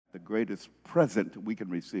The greatest present we can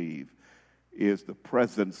receive is the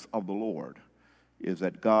presence of the Lord, is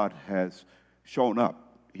that God has shown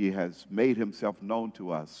up. He has made himself known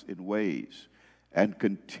to us in ways and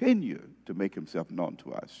continue to make himself known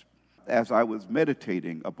to us. As I was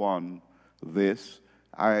meditating upon this,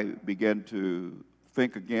 I began to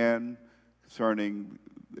think again concerning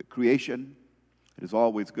creation. It is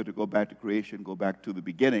always good to go back to creation, go back to the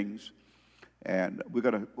beginnings. And we're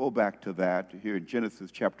going to go back to that here in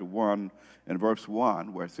Genesis chapter 1 and verse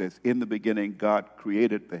 1, where it says, "In the beginning God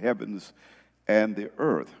created the heavens and the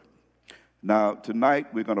earth." Now,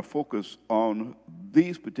 tonight we're going to focus on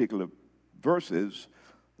these particular verses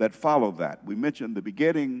that follow that. We mentioned the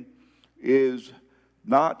beginning is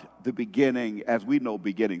not the beginning as we know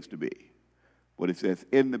beginnings to be. What it says,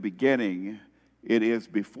 in the beginning, it is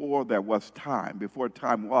before there was time, before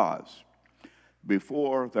time was.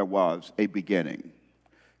 Before there was a beginning.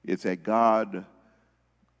 It's that God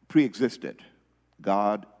pre-existed.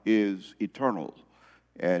 God is eternal.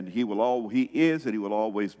 And he is and he will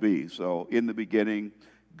always be. So in the beginning,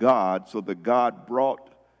 God, so that God brought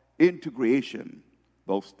into creation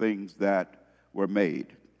those things that were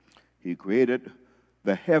made. He created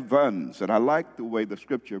the heavens. And I like the way the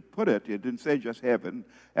scripture put it. It didn't say just heaven,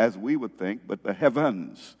 as we would think, but the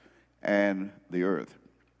heavens and the earth.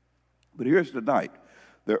 But here's the night.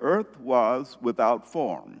 The earth was without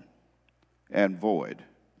form and void,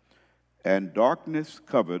 and darkness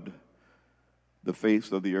covered the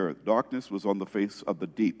face of the earth. Darkness was on the face of the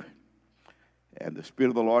deep, and the Spirit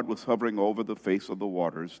of the Lord was hovering over the face of the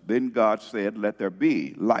waters. Then God said, "Let there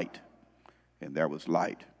be light," and there was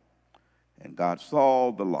light. And God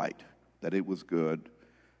saw the light, that it was good,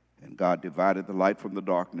 and God divided the light from the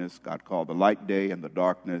darkness. God called the light day, and the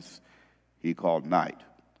darkness he called night.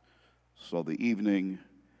 So the evening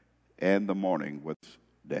and the morning was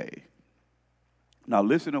day. Now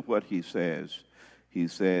listen to what he says. He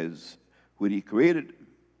says, when he created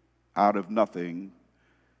out of nothing,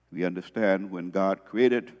 we understand when God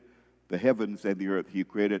created the heavens and the earth, he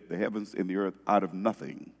created the heavens and the earth out of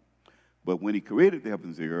nothing. But when he created the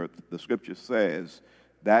heavens and the earth, the scripture says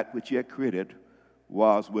that which he had created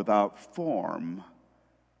was without form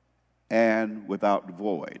and without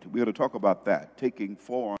void. We're going to talk about that, taking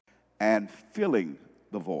form and filling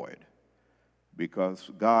the void, because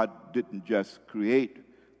God didn't just create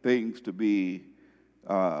things to be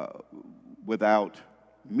without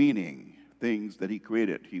meaning, things that he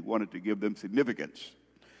created. He wanted to give them significance.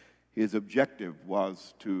 His objective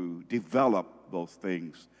was to develop those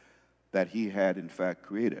things that he had in fact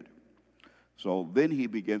created. So then he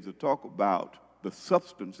begins to talk about the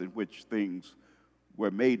substance in which things were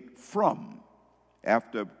made from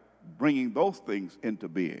after bringing those things into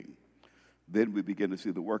being. Then we begin to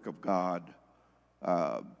see the work of God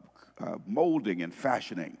molding and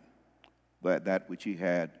fashioning that which he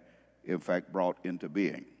had, in fact, brought into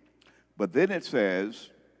being. But then it says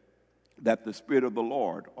that the Spirit of the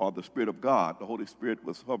Lord, or the Spirit of God, the Holy Spirit,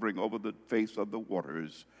 was hovering over the face of the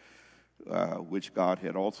waters, which God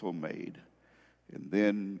had also made. And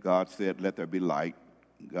then God said, "Let there be light."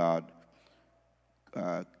 God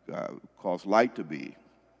caused light to be.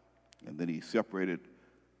 And then he separated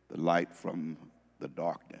the light from the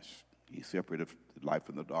darkness. He separated the light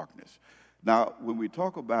from the darkness. Now, when we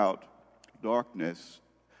talk about darkness,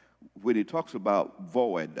 when he talks about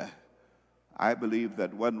void, I believe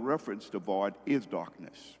that one reference to void is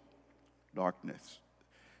darkness. Darkness.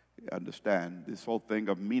 Understand this whole thing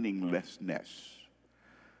of meaninglessness,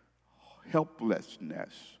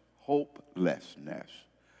 helplessness, hopelessness,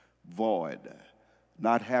 void,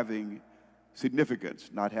 not having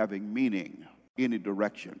significance, not having meaning, any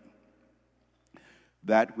direction.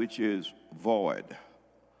 That which is void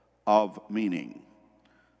of meaning.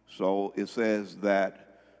 So it says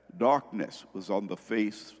that darkness was on the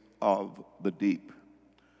face of the deep.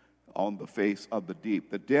 On the face of the deep.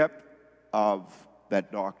 The depth of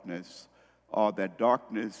that darkness, or that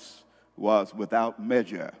darkness was without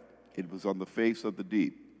measure. It was on the face of the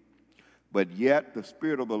deep. But yet the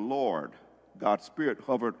Spirit of the Lord, God's Spirit,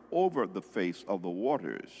 hovered over the face of the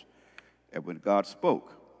waters. And when God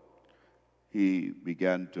spoke, he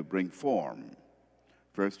began to bring form.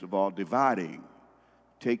 First of all, dividing,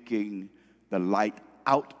 taking the light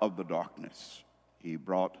out of the darkness. He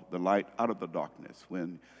brought the light out of the darkness.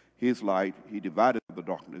 When his light, he divided the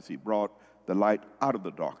darkness. He brought the light out of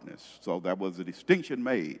the darkness. So there was a distinction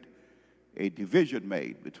made, a division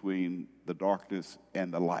made between the darkness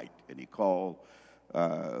and the light. And he called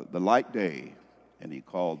the light day, and he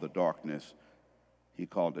called the darkness, he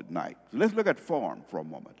called it night. So let's look at form for a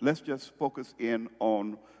moment. Let's just focus in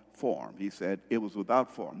on form. He said it was without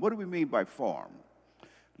form. What do we mean by form?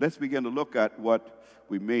 let's begin to look at what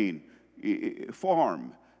we mean.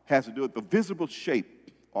 Form has to do with the visible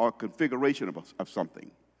shape or configuration of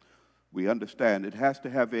something. We understand it has to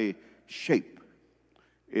have a shape.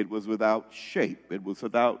 It was without shape. It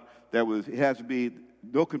has to be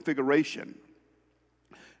no configuration.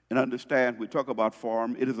 And understand, we talk about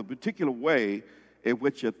form, it is a particular way in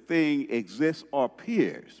which a thing exists or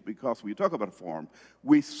appears. Because when you talk about a form,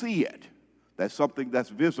 we see it. That's something that's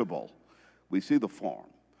visible. We see the form.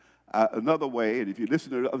 Another way, and if you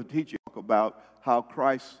listen to other teachers talk about how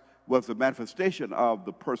Christ was the manifestation of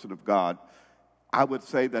the person of God, I would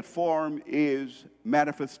say that form is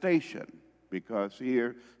manifestation, because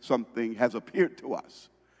here something has appeared to us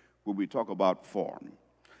when we talk about form.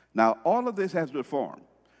 Now, all of this has to do with form.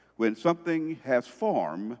 When something has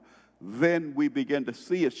form, then we begin to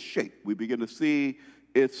see its shape. We begin to see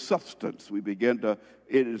its substance.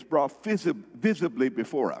 It is brought visibly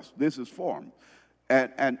before us. This is form. And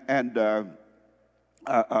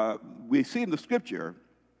we see in the scripture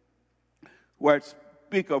where it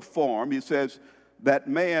speaks of form, he says that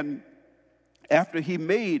man, after he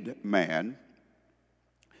made man,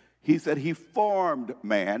 he said he formed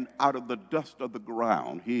man out of the dust of the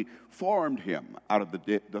ground. He formed him out of the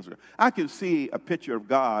dust of the ground. I can see a picture of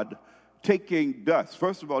God taking dust.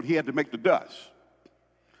 First of all, he had to make the dust.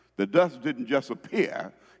 The dust didn't just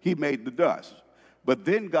appear. He made the dust. But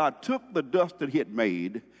then God took the dust that he had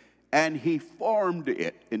made and he formed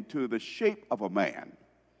it into the shape of a man.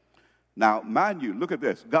 Now, mind you, look at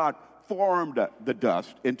this. God formed the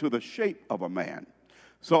dust into the shape of a man.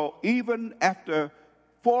 So even after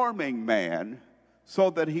forming man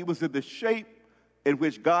so that he was in the shape in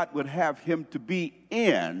which God would have him to be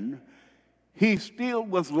in, he still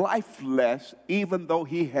was lifeless even though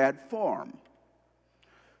he had form.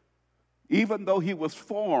 Even though he was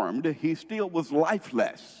formed, he still was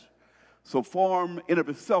lifeless. So form in of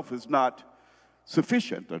itself is not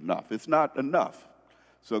sufficient enough. It's not enough.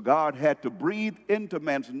 So God had to breathe into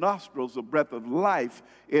man's nostrils a breath of life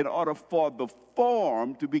in order for the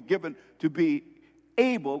form to be given, to be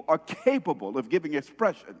able or capable of giving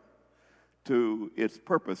expression to its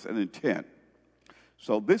purpose and intent.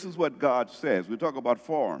 So this is what God says. We talk about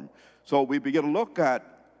form. So we begin to look at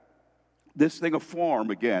this thing of form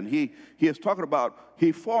again. He is talking about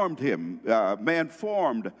he formed him. Man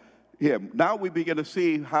formed him. Now we begin to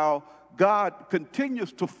see how God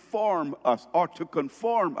continues to form us or to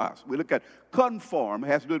conform us. We look at conform,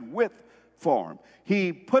 has to do with form.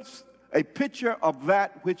 He puts a picture of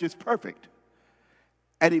that which is perfect,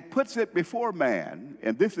 and he puts it before man,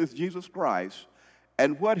 and this is Jesus Christ.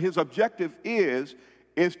 And what his objective is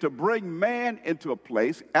to bring man into a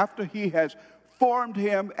place after he has formed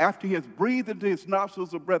him, after he has breathed into his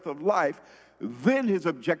nostrils the breath of life. Then his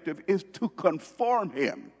objective is to conform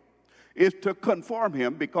him.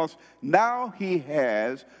 Because now he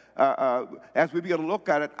has, as we begin to look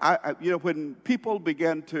at it, when people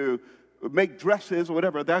begin to make dresses or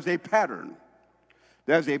whatever, there's a pattern.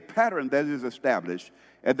 There's a pattern that is established,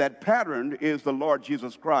 and that pattern is the Lord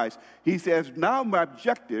Jesus Christ. He says, now my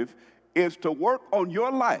objective is to work on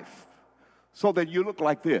your life so that you look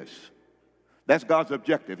like this. That's God's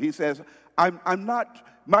objective. He says,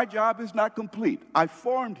 my job is not complete. I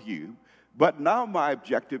formed you, but now my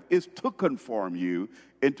objective is to conform you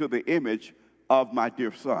into the image of my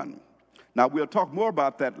dear son. Now, we'll talk more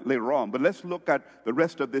about that later on, but let's look at the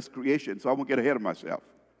rest of this creation, so I won't get ahead of myself.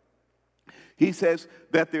 He says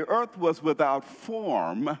that the earth was without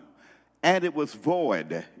form and it was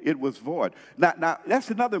void. It was void. Now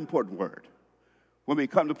that's another important word. When we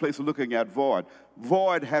come to the place of looking at void,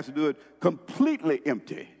 void has to do with completely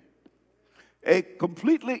empty. A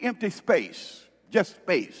completely empty space, just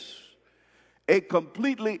space. A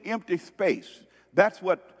completely empty space. That's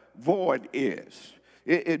what void is.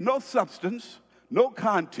 No substance, no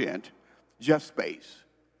content, just space.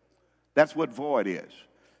 That's what void is,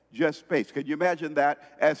 just space. Can you imagine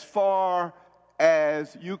that? As far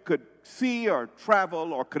as you could see or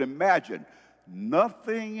travel or could imagine,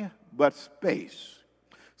 nothing but space.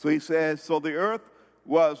 So he says, so the earth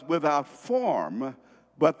was without form,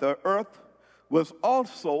 but the earth was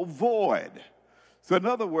also void. So in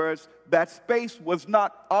other words, that space was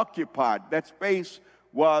not occupied. That space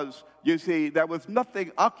was, you see, there was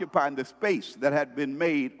nothing occupying the space that had been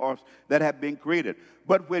made or that had been created.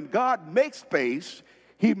 But when God makes space,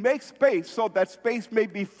 he makes space so that space may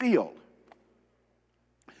be filled.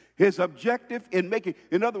 His objective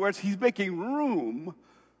in other words, he's making room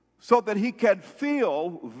so that he can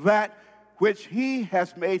fill that which he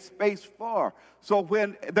has made space for. So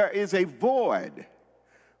when there is a void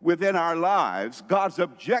within our lives, God's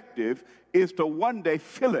objective is to one day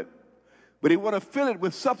fill it But he want to fill it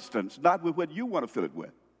with substance, not with what you want to fill it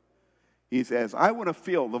with. He says, I want to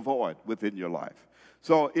fill the void within your life.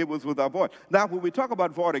 So it was without void. Now, when we talk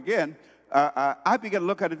about void again, I begin to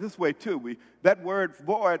look at it this way too. That word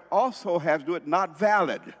void also has to do with not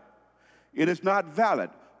valid. It is not valid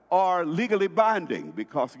or legally binding,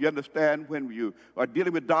 because you understand when you are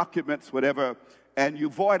dealing with documents, whatever, and you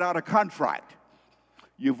void out a contract.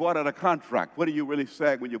 You void out a contract. What are you really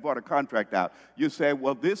saying when you void a contract out? You say,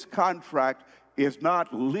 well, this contract is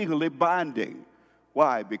not legally binding.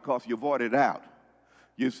 Why? Because you voided it out.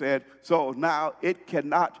 You said, so now you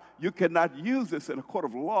cannot use this in a court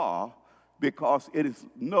of law because it is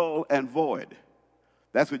null and void.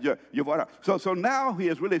 That's what you void out. So now he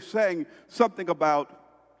is really saying something about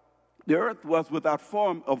the earth was without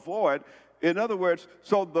form or void. In other words,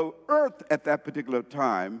 so the earth at that particular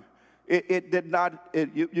time, it did not,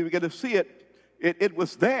 you begin to see it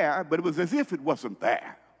was there, but it was as if it wasn't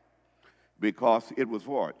there because it was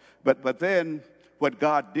void. But then what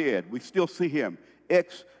God did, we still see him,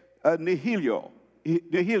 ex nihilo,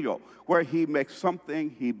 where he makes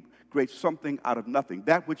something, he creates something out of nothing.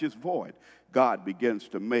 That which is void, God begins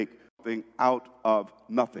to make something out of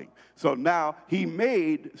nothing. So now he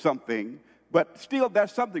made something, but still that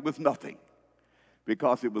something was nothing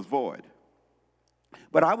because it was void.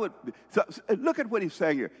 But so look at what he's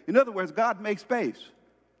saying here. In other words, God makes space.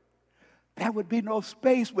 There would be no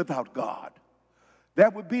space without God. There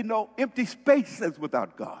would be no empty spaces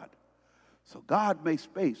without God. So God makes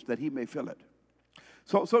space that he may fill it.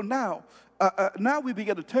 So now we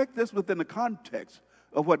begin to take this within the context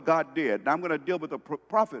of what God did. Now I'm going to deal with a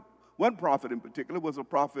prophet. One prophet in particular was a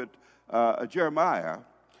prophet, Jeremiah.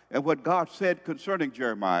 And what God said concerning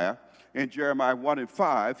Jeremiah, in Jeremiah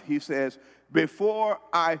 1:5, he says, before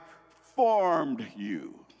I formed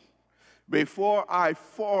you. Before I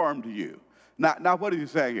formed you. Now what is he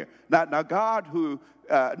saying here? Now God who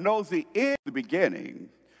knows the end, the beginning,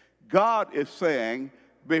 God is saying,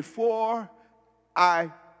 before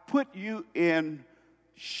I put you in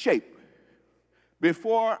shape,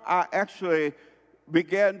 before I actually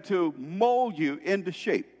began to mold you into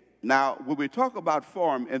shape. Now, when we talk about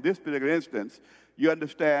form in this particular instance, you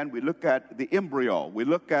understand, we look at the embryo. We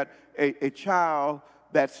look at a child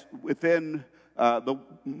that's within the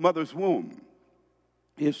mother's womb.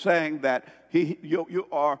 He's saying that you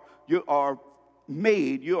are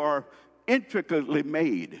made, you are intricately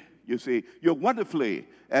made. You see, you're wonderfully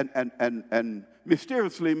and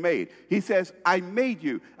mysteriously made. He says, I made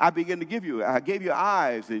you. I gave you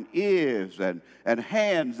eyes and ears and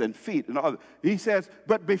hands and feet and all that. He says,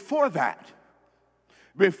 but before that,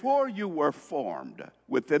 before you were formed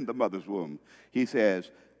within the mother's womb, he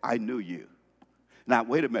says, I knew you. Now,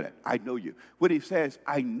 wait a minute. I know you. When he says,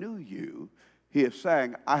 I knew you, he is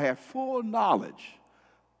saying, I have full knowledge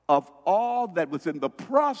of all that was in the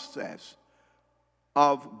process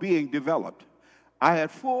of being developed. I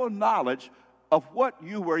had full knowledge of what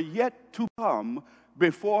you were yet to come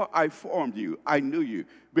before I formed you. I knew you.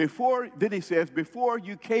 Then he says, before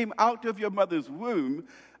you came out of your mother's womb,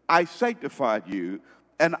 I sanctified you,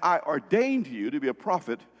 and I ordained you to be a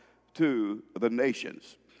prophet to the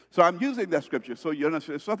nations. So I'm using that scripture so you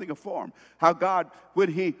understand it's something of form. How God,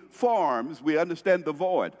 when he forms, we understand the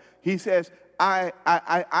void. He says,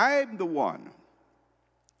 I'm the one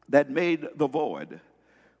that made the void,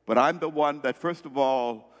 but I'm the one that first of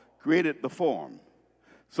all created the form.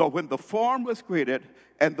 So when the form was created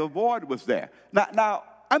and the void was there. Now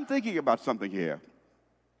I'm thinking about something here,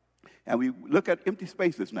 and we look at empty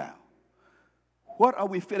spaces now. What are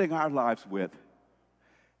we filling our lives with,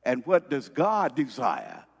 and what does God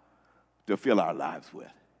desire to fill our lives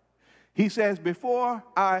with? He says, before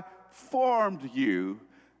I formed you,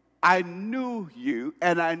 I knew you,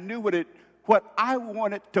 and I knew what I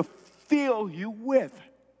wanted to fill you with.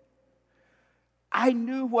 I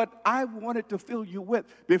knew what I wanted to fill you with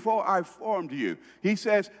before I formed you. He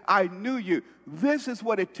says, I knew you. This is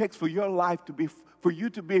what it takes for your life to be, for you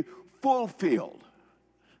to be fulfilled.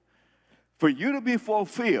 For you to be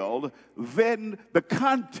fulfilled, then the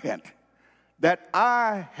content that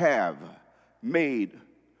I have made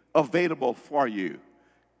available for you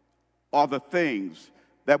are the things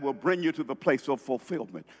that will bring you to the place of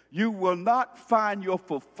fulfillment. You will not find your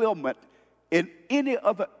fulfillment in any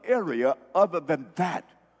other area other than that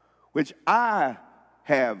which I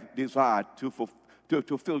have desired to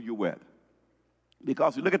fill you with.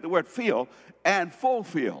 Because you look at the word fill and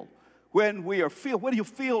fulfill. When we are filled, what are you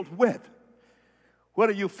filled with? What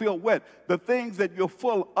are you filled with? The things that you're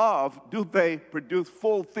full of, do they produce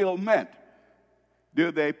fulfillment?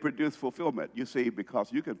 Do they produce fulfillment? You see,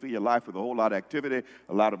 because you can fill your life with a whole lot of activity,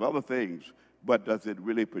 a lot of other things, but does it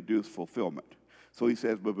really produce fulfillment? So he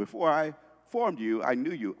says, but before I formed you, I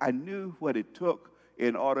knew you. I knew what it took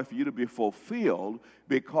in order for you to be fulfilled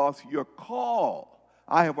because you're called.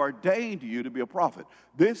 I have ordained you to be a prophet.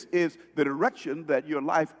 This is the direction that your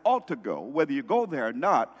life ought to go. Whether you go there or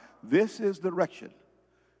not, this is the direction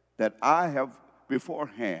that I have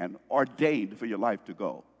beforehand ordained for your life to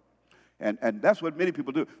go. And that's what many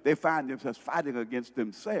people do. They find themselves fighting against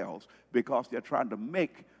themselves because they're trying to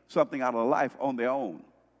make something out of life on their own.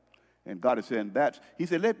 And God is saying he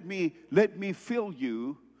said, let me fill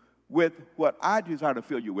you with what I desire to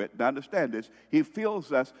fill you with. Now understand this, he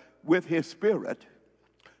fills us with his Spirit,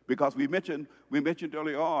 because we mentioned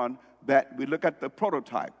earlier on that we look at the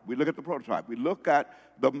prototype. We look at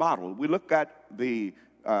the model. We look at the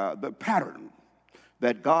pattern,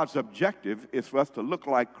 that God's objective is for us to look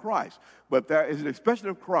like Christ. But there is an expression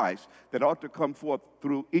of Christ that ought to come forth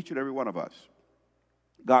through each and every one of us.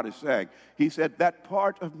 God is saying, he said, that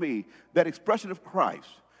part of me, that expression of Christ,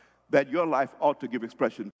 that your life ought to give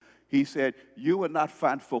expression. He said, you will not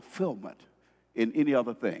find fulfillment in any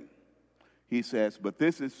other thing. He says, but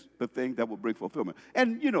this is the thing that will bring fulfillment.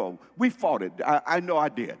 And, we fought it. I know I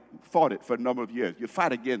did. Fought it for a number of years. You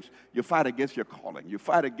fight against your calling.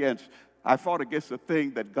 I fought against the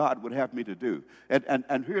thing that God would have me to do.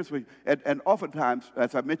 And here's what, and oftentimes,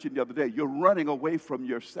 as I mentioned the other day, you're running away from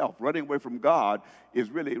yourself. Running away from God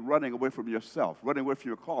is really running away from yourself, running away from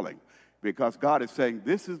your calling. Because God is saying,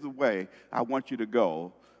 this is the way I want you to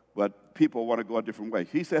go, but people want to go a different way.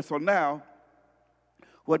 He says, so now,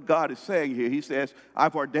 what God is saying here, he says,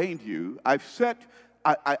 I've ordained you. I've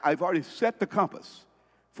already set the compass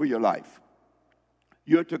for your life.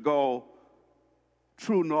 You're to go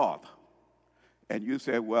true north. And you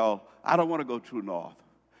say, well, I don't want to go true north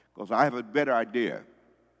because I have a better idea.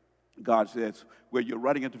 God says, well, you're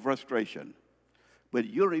running into frustration. But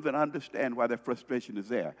you don't even understand why that frustration is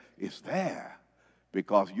there. It's there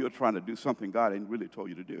because you're trying to do something God ain't really told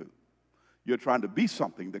you to do. You're trying to be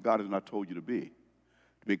something that God has not told you to be,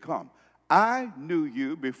 to become. I knew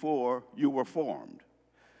you before you were formed.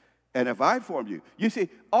 And if I formed you, you see,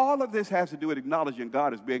 all of this has to do with acknowledging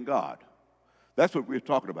God as being God. That's what we're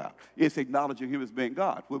talking about. It's acknowledging him as being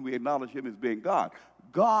God. When we acknowledge him as being God,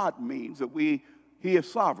 God means that he is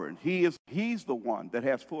sovereign. He's the one that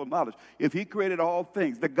has full knowledge. If he created all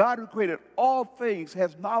things, the God who created all things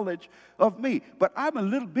has knowledge of me. But I'm a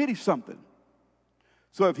little bitty something.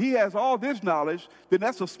 So if he has all this knowledge, then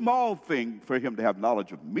that's a small thing for him to have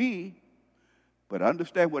knowledge of me. But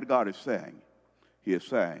understand what God is saying. He is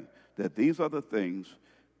saying that these are the things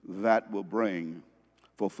that will bring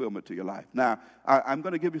fulfillment to your life. Now, I'm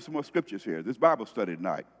going to give you some more scriptures here. This Bible study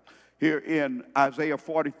tonight. Here in Isaiah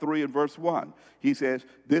 43 and verse 1, he says,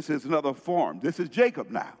 this is another form. This is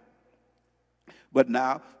Jacob now. But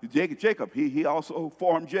now, Jacob, he also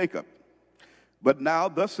formed Jacob. But now,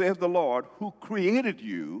 thus says the Lord, who created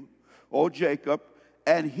you, O Jacob,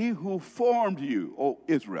 and he who formed you, O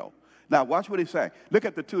Israel. Now, watch what he's saying. Look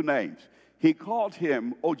at the two names. He called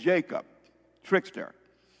him, O Jacob, trickster.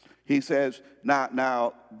 He says,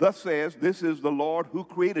 now, thus says, this is the Lord who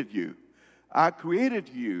created you. I created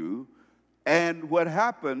you, and what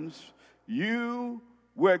happens, you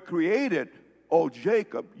were created, O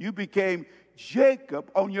Jacob. You became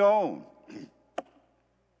Jacob on your own.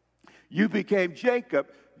 You became Jacob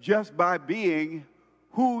just by being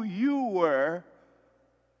who you were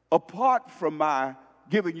apart from my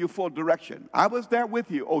giving you full direction. I was there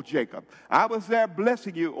with you, O Jacob. I was there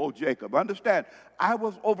blessing you, O Jacob. Understand, I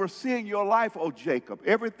was overseeing your life, O Jacob.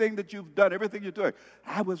 Everything that you've done, everything you're doing,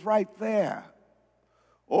 I was right there.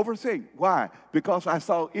 Overseeing. Why? Because I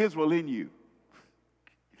saw Israel in you.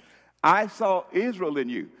 I saw Israel in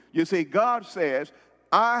you. You see, God says,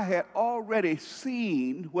 I had already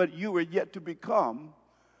seen what you were yet to become,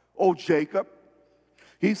 O Jacob.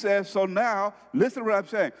 He says, so now, listen to what I'm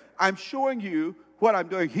saying. I'm showing you what I'm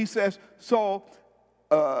doing. He says,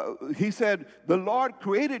 he said, the Lord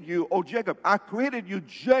created you, O Jacob. I created you,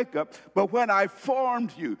 Jacob, but when I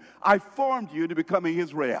formed you to becoming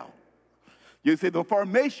Israel. You see, the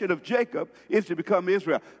formation of Jacob is to become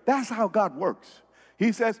Israel. That's how God works.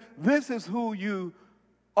 He says, this is who you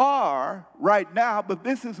are right now, but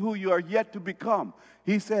this is who you are yet to become.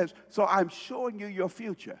 He says, so I'm showing you your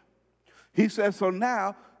future. He says, so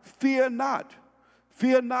now, fear not.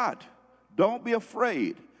 Fear not. Don't be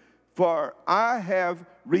afraid, for I have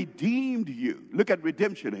redeemed you. Look at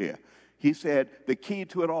redemption here. He said, the key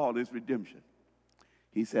to it all is redemption.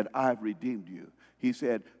 He said, I've redeemed you. He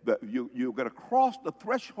said, you're going to cross the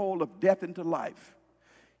threshold of death into life.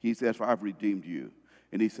 He says, for I've redeemed you.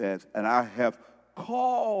 And he says, and I have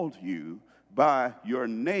called you by your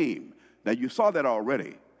name. Now, you saw that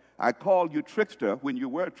already. I called you trickster when you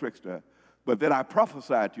were a trickster, but then I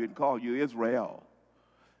prophesied to you and called you Israel.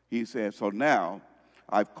 He said, so now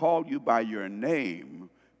I've called you by your name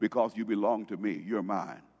because you belong to me. You're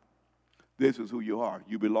mine. This is who you are.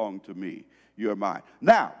 You belong to me. You're mine.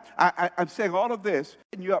 Now, I'm saying all of this,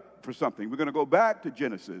 setting you up for something. We're going to go back to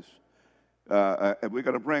Genesis, and we're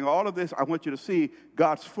going to bring all of this. I want you to see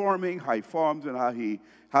God's forming, how he forms and how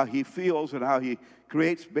he feels and how he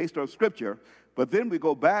creates based on Scripture. But then we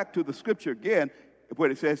go back to the Scripture again, where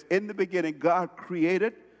it says, in the beginning, God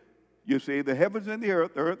created, you see, the heavens and the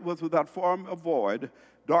earth was without form or void.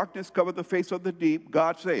 Darkness covered the face of the deep,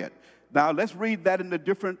 God said. Now, let's read that in a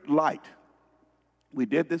different light. We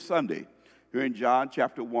did this Sunday here in John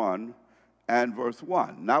chapter 1 and verse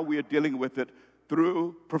 1. Now we are dealing with it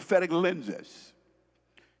through prophetic lenses.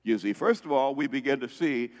 You see, first of all, we begin to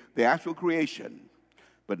see the actual creation.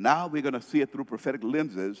 But now we're going to see it through prophetic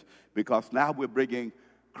lenses because now we're bringing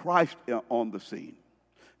Christ on the scene.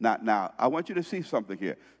 Now, I want you to see something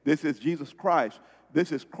here. This is Jesus Christ.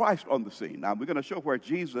 This is Christ on the scene. Now, we're going to show where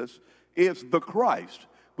Jesus is the Christ.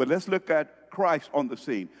 But let's look at Christ on the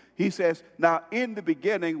scene. He says, now in the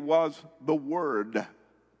beginning was the Word.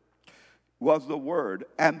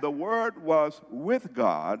 And the Word was with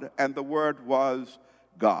God, and the Word was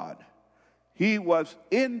God. He was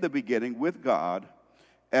in the beginning with God,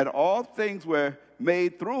 and all things were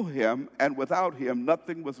made through him, and without him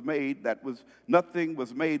nothing was made that was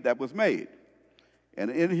made. And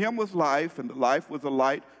in him was life, and the life was the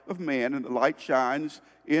light of men, and the light shines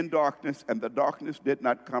in darkness, and the darkness did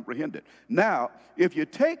not comprehend it. Now, if you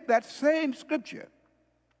take that same scripture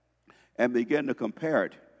and begin to compare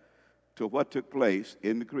it to what took place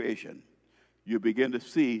in the creation, you begin to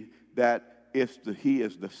see that he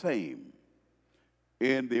is the same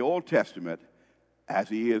in the Old Testament as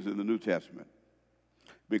he is in the New Testament.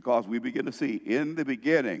 Because we begin to see in the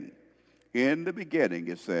beginning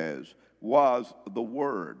it says, was the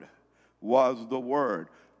Word.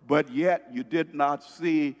 But yet you did not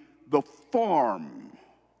see the form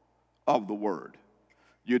of the Word.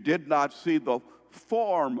 You did not see the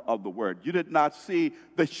form of the Word. You did not see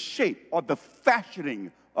the shape or the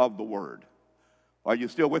fashioning of the Word. Are you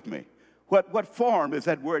still with me? What form is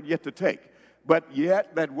that Word yet to take? But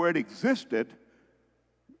yet that Word existed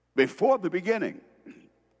before the beginning.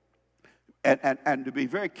 And to be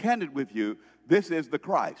very candid with you, this is the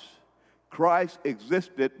Christ. Christ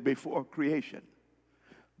existed before creation.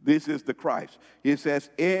 This is the Christ. He says,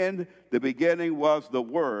 in the beginning was the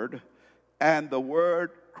Word, and the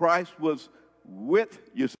Word, Christ was with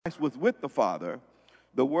the Father.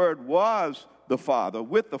 The Word was the Father,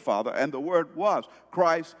 with the Father, and the Word was.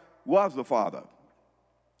 Christ was the Father.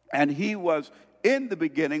 And he was in the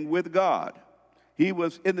beginning with God. He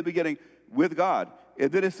was in the beginning with God.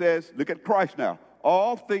 And then it says, look at Christ now.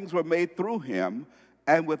 All things were made through him,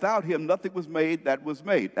 and without him nothing was made that was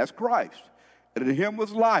made. That's Christ. And in him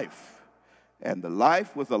was life, and the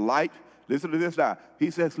life was the light. Listen to this now. He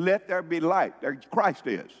says, let there be light. There Christ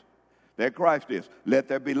is. There Christ is. Let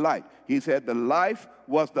there be light. He said the life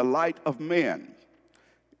was the light of men.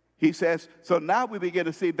 He says, so now we begin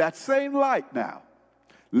to see that same light now.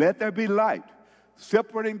 Let there be light.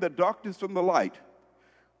 Separating the darkness from the light,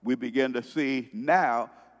 we begin to see now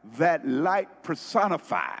that light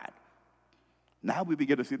personified. Now we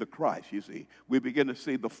begin to see the Christ, you see. We begin to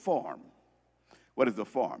see the form. What is the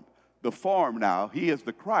form? The form now, he is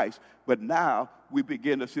the Christ, but now we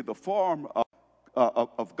begin to see the form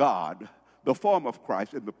of God, the form of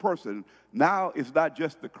Christ in the person. Now it's not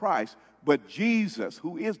just the Christ, but Jesus,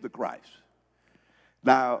 who is the Christ.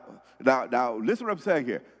 Now, listen what I'm saying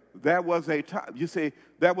here. There was a time, you see,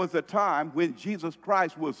 there was a time when Jesus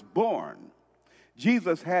Christ was born.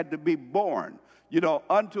 Jesus had to be born. You know,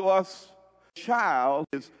 unto us a child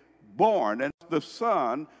is born, and the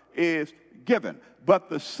Son is given. But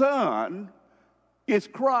the Son is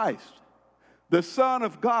Christ. The Son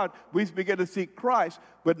of God, we begin to see Christ,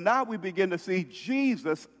 but now we begin to see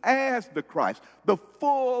Jesus as the Christ, the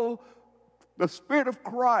Spirit of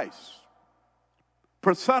Christ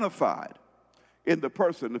personified in the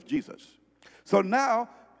person of Jesus. So now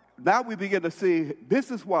we begin to see, this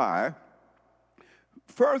is why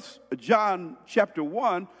 1 John chapter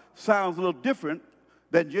 1 sounds a little different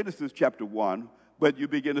than Genesis chapter 1, but you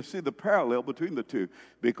begin to see the parallel between the two,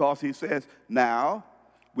 because he says, now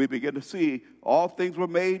we begin to see all things were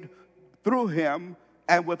made through him,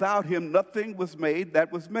 and without him nothing was made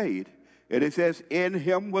that was made. And it says, in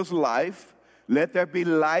him was life, let there be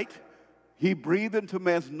light. He breathed into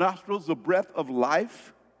man's nostrils the breath of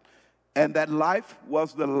life, and that life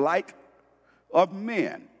was the light of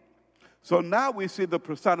men. So now we see the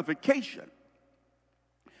personification.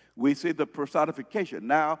 We see the personification.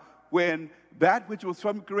 Now, when that which was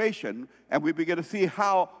from creation, and we begin to see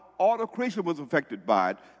how all of creation was affected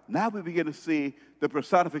by it, now we begin to see the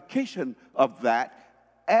personification of that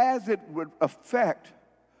as it would affect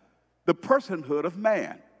the personhood of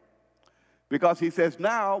man. Because he says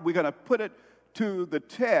now we're going to put it to the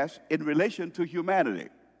test in relation to humanity.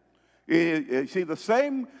 You see, the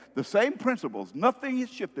same principles, nothing has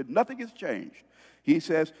shifted, nothing has changed. He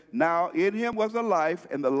says, now in him was the life,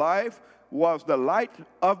 and the life was the light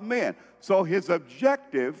of men. So his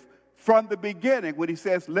objective from the beginning, when he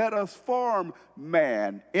says, let us form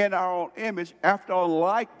man in our own image, after our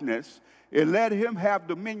likeness, and let him have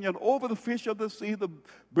dominion over the fish of the sea, the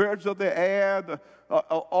birds of the air,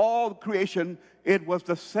 all creation. It was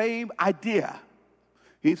the same idea.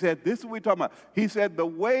 He said, this is what we're talking about. He said, the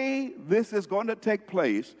way this is going to take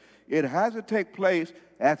place, it has to take place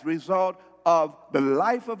as a result of the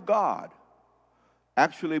life of God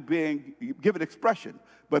actually being given expression.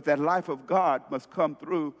 But that life of God must come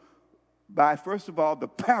through by, first of all, the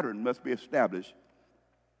pattern must be established.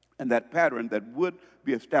 And that pattern that would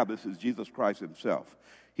be established is Jesus Christ himself.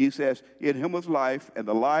 He says, in him was life, and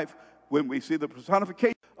the life, when we see the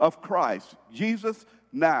personification of Christ, Jesus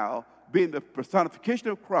now being the personification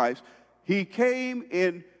of Christ, he came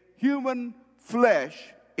in human flesh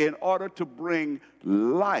in order to bring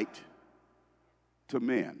light to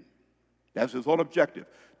men. That's his whole objective,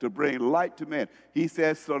 to bring light to men. He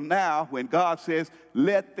says, so now when God says,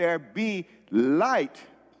 let there be light,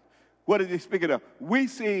 what is he speaking of? We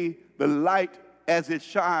see the light as it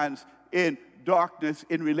shines in darkness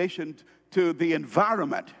in relation to the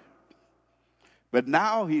environment. But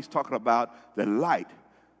now he's talking about the light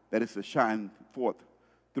that is to shine forth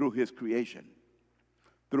through his creation,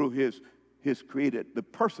 through his created, the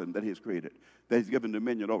person that he's created, that he's given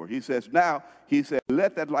dominion over. He says, now, he said,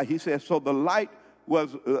 let that light, he says, so the light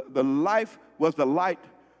was, the life was the light,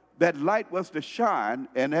 that light was to shine,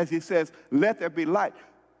 and as he says, let there be light.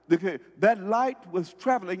 That light was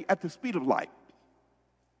traveling at the speed of light.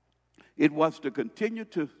 It was to continue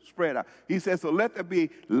to spread out. He says, so let there be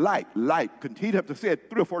light, light. He'd have to say it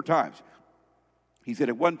 3 or 4 times. He said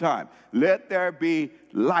at one time, let there be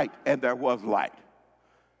light, and there was light.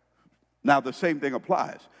 Now the same thing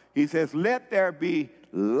applies. He says, let there be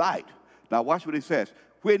light. Now watch what he says.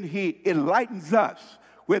 When he enlightens us,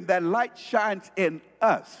 when that light shines in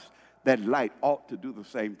us, that light ought to do the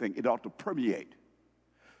same thing. It ought to permeate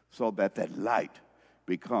so that that light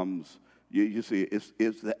becomes, you see,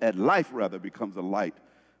 that life rather becomes the light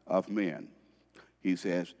of men. He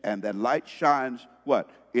says, and that light shines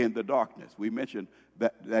what? In the darkness. We mentioned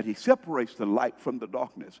that he separates the light from the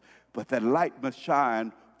darkness, but that light must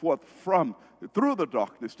shine forth through the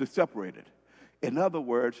darkness to separate it. In other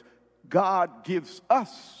words, God gives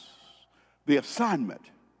us the assignment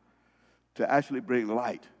to actually bring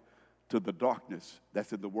light to the darkness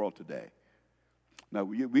that's in the world today. Now,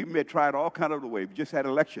 we may try it all kind of the way. We just had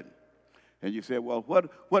an election. And you say, well, what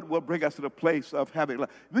will bring us to the place of having light?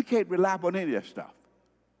 We can't rely on any of that stuff.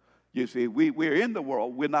 You see, we're in the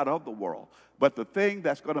world. We're not of the world. But the thing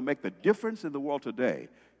that's going to make the difference in the world today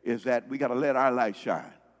is that we got to let our light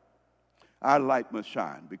shine. Our light must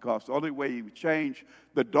shine, because the only way you change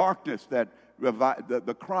the darkness that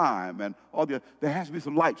the crime and all there has to be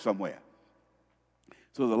some light somewhere.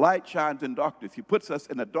 So the light shines in darkness. He puts us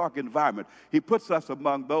in a dark environment. He puts us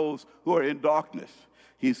among those who are in darkness.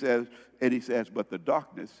 He says, but the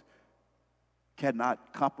darkness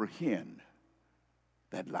cannot comprehend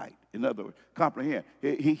that light. In other words, comprehend.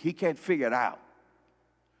 He can't figure it out.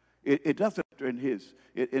 It doesn't enter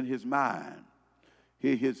in his mind.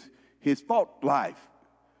 His thought life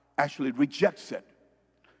actually rejects it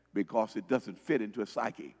because it doesn't fit into his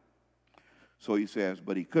psyche. So he says,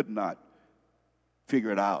 but he could not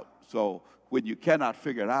figure it out. So when you cannot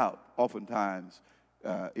figure it out, oftentimes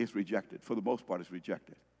it's rejected. For the most part, it's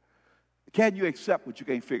rejected. Can you accept what you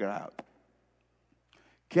can't figure out?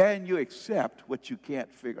 Can you accept what you can't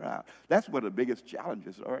figure out? That's one of the biggest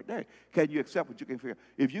challenges right there. Can you accept what you can't figure out?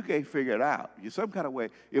 If you can't figure it out, in some kind of way,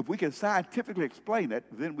 if we can scientifically explain it,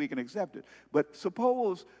 then we can accept it. But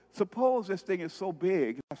suppose this thing is so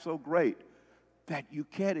big, so great, that you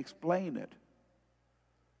can't explain it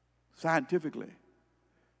scientifically.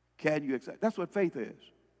 Can you accept? That's what faith is.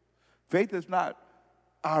 Faith is not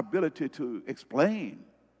our ability to explain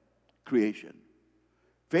creation.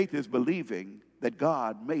 Faith is believing that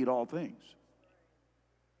God made all things.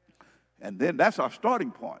 And then that's our starting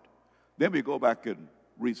point. Then we go back and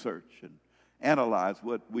research and analyze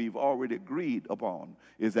what we've already agreed upon,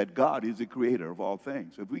 is that God is the creator of all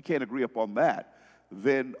things. If we can't agree upon that,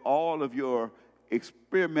 then all of your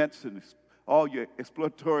experiments and all your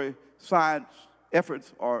exploratory science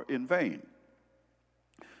efforts are in vain.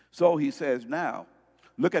 So he says, now,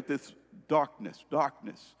 look at this darkness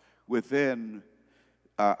within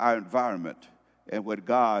our environment. And what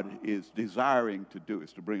God is desiring to do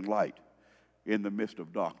is to bring light in the midst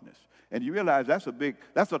of darkness. And you realize that's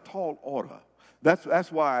a tall order.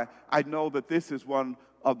 That's why I know that this is one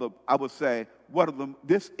of the, I would say,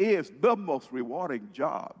 this is the most rewarding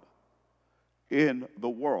job in the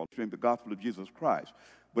world, sharing the gospel of Jesus Christ.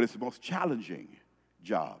 But it's the most challenging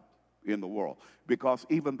job in the world, because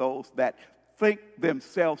even those that think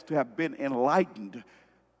themselves to have been enlightened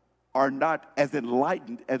are not as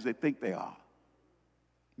enlightened as they think they are.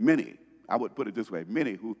 Many, I would put it this way,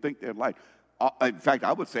 many who think they're enlightened. In fact,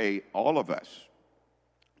 I would say all of us,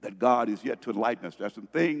 that God is yet to enlighten us. There's some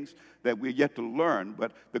things that we're yet to learn,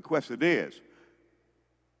 but the question is,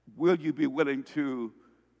 will you be willing to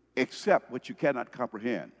accept what you cannot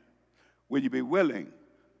comprehend? Will you be willing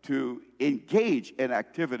to engage in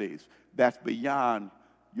activities that's beyond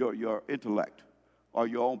your intellect or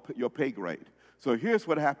your pay grade? So here's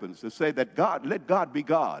what happens, to say that let God be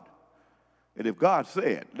God. And if God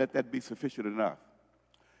said, let that be sufficient enough.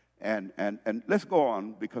 And let's go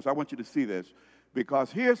on, because I want you to see this.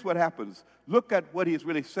 Because here's what happens. Look at what he's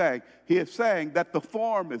really saying. He is saying that the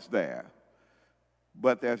form is there,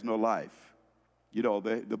 but there's no life. You know,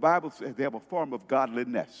 the Bible says they have a form of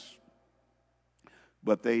godliness,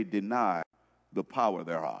 but they deny the power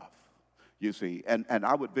thereof. You see, and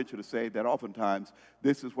I would venture to say that oftentimes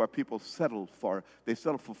this is where people settle for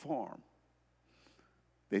form.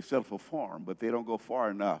 They settle for form, but they don't go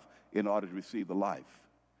far enough in order to receive the life.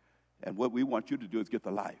 And what we want you to do is get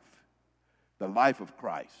the life of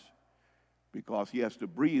Christ, because he has to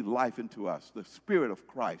breathe life into us, the Spirit of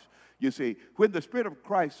Christ. You see, when the Spirit of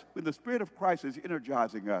Christ is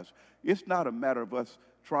energizing us, it's not a matter of us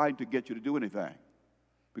trying to get you to do anything,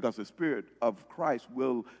 because the Spirit of Christ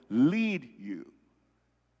will lead you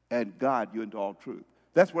and guide you into all truth.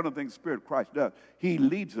 That's one of the things the Spirit of Christ does. He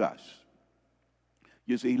leads us.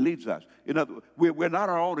 You see, he leads us. In other words, we're not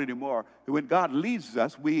our own anymore. When God leads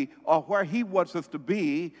us, we are where he wants us to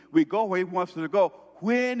be. We go where he wants us to go,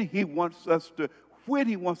 when he wants us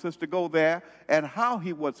to go there, and how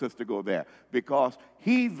he wants us to go there, because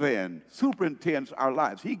he then superintends our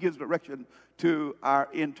lives. He gives direction to our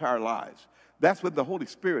entire lives. That's when the Holy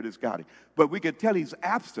Spirit is guiding. But we can tell he's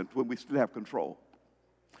absent when we still have control.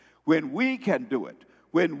 When we can do it,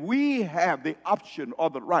 when we have the option or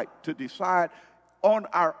the right to decide on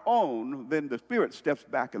our own, then the Spirit steps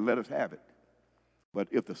back and let us have it. But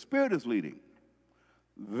if the Spirit is leading,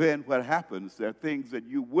 then what happens, there are things that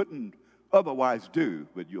you wouldn't otherwise do,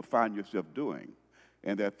 but you'll find yourself doing.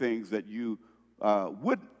 And there are things that you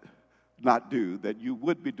would not do that you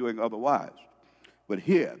would be doing otherwise. But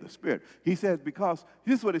here, the Spirit, he says, because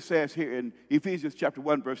this is what it says here in Ephesians chapter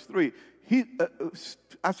 1, verse 3.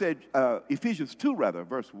 Ephesians 2, rather,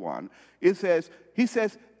 verse 1. He says,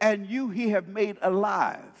 and you he have made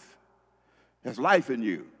alive. There's life in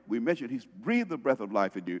you. We mentioned he's breathed the breath of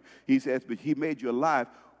life in you. He says, but he made you alive,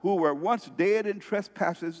 who were once dead in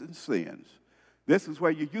trespasses and sins. This is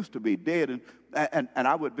where you used to be, dead. And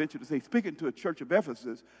I would venture to say, speaking to a church of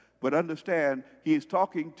Ephesus, but understand, he is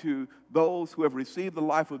talking to those who have received the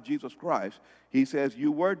life of Jesus Christ. He says,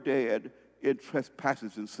 you were dead in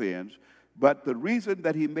trespasses and sins, but the reason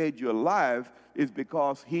that he made you alive is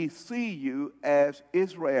because he sees you as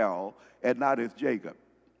Israel and not as Jacob.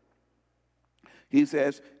 He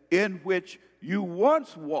says, in which you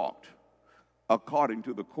once walked according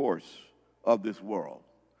to the course of this world,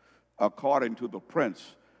 according to the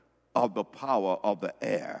prince of the power of the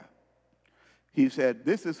air. He said,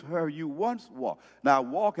 this is where you once walked. Now,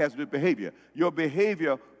 walk has the behavior. Your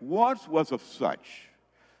behavior once was of such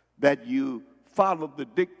that you followed the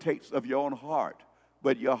dictates of your own heart,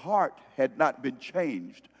 but your heart had not been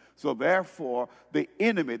changed. So therefore, the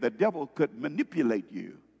enemy, the devil, could manipulate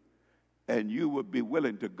you, and you would be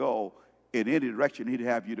willing to go in any direction he'd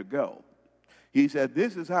have you to go. He said,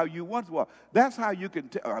 this is how you once walked. That's how you can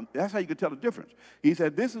tell the difference. He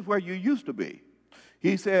said, this is where you used to be.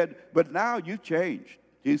 He said, but now you've changed.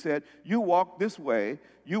 He said, you walked this way.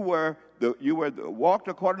 You walked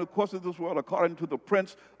according to the course of this world, according to the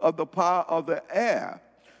prince of the power of the air.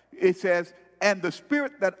 It says, and the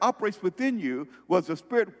spirit that operates within you was the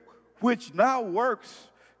spirit which now works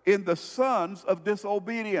in the sons of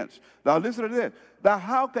disobedience. Now listen to this. Now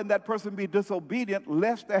how can that person be disobedient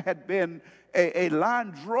lest there had been a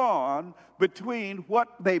line drawn between what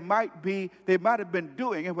they might have been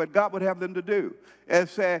doing and what God would have them to do. And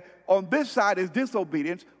say, on this side is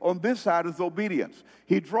disobedience, on this side is obedience.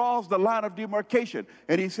 He draws the line of demarcation,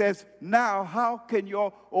 and he says, now how can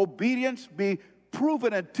your obedience be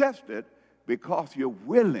proven and tested? Because you're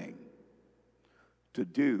willing to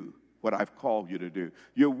do what I've called you to do.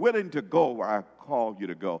 You're willing to go where I've called you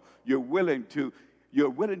to go. You're willing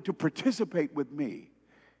to participate with me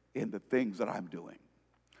in the things that I'm doing.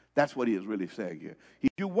 That's what he is really saying here.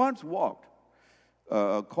 You once walked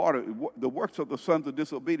according the works of the sons of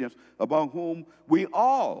disobedience, among whom we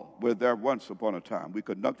all were there once upon a time. We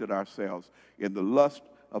conducted ourselves in the lust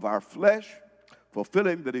of our flesh,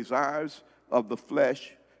 fulfilling the desires of the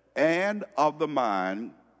flesh and of the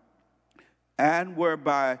mind, and were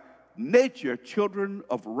by nature children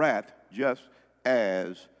of wrath, just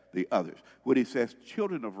as the others. When he says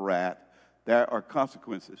children of wrath, there are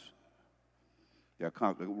consequences. There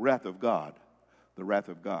are the wrath of God. The wrath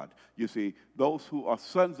of God. You see, those who are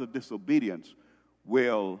sons of disobedience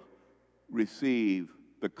will receive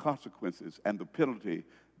the consequences and the penalty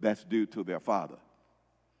that's due to their father.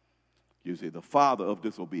 You see, the father of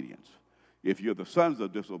disobedience. If you're the sons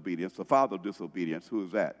of disobedience, the father of disobedience, who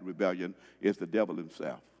is that? Rebellion is the devil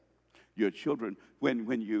himself. Your children,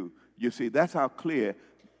 when you see, that's how clear,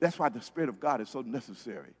 that's why the Spirit of God is so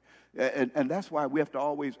necessary. And that's why we have to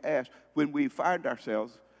always ask, when we find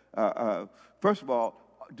ourselves, first of all,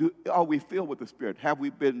 are we filled with the Spirit? Have we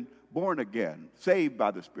been born again, saved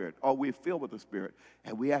by the Spirit? Are we filled with the Spirit?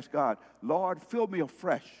 And we ask God, Lord, fill me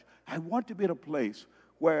afresh. I want to be in a place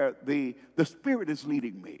where the Spirit is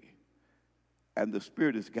leading me and the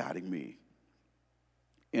Spirit is guiding me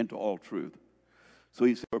into all truth. So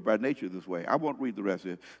he said, we're by nature this way. I won't read the rest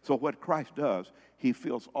of it. So what Christ does, he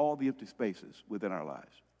fills all the empty spaces within our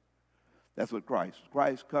lives. That's what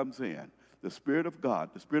Christ comes in. The Spirit of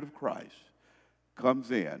God, the Spirit of Christ, comes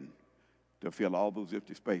in to fill all those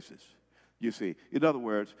empty spaces. You see, in other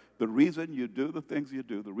words, the reason you do the things you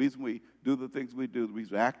do, the reason we do the things we do, the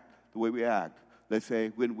reason we act the way we act, they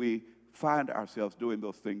say when we find ourselves doing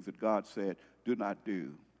those things that God said do not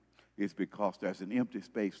do, is because there's an empty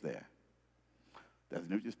space there. There's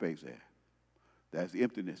an empty space there. There's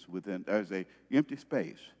emptiness within. There's an empty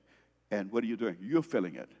space. And what are you doing? You're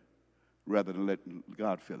filling it rather than letting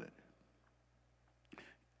God fill it.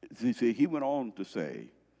 You see, he went on to say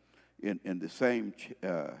in the same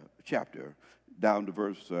chapter, down to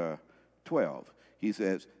verse 12, he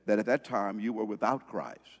says that at that time you were without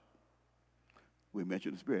Christ. We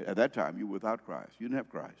mentioned the Spirit. At that time you were without Christ. You didn't have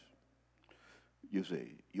Christ. You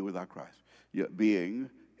see, you were without Christ. You're being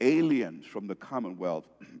aliens from the commonwealth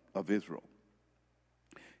of Israel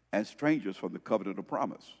and strangers from the covenant of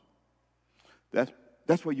promise.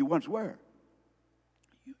 That's where you once were.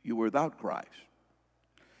 You were without Christ.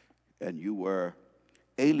 And you were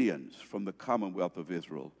aliens from the commonwealth of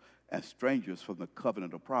Israel and strangers from the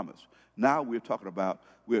covenant of promise. Now we're talking about,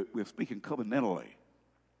 we're speaking covenantally.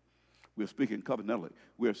 We're speaking covenantally.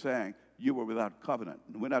 We're saying you were without covenant.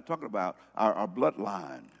 We're not talking about our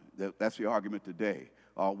bloodline. That's the argument today.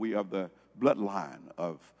 Are we of the bloodline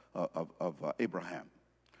of Abraham?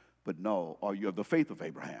 But no, are you of the faith of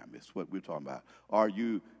Abraham? Is what we're talking about. Are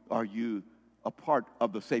you a part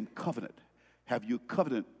of the same covenant? Are you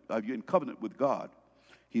in covenant with God?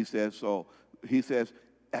 He says,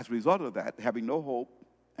 as a result of that, having no hope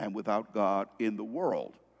and without God in the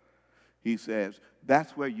world, he says,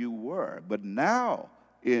 that's where you were. But now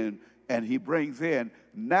and he brings in,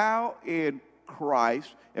 now in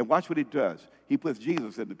Christ, and watch what he does. He puts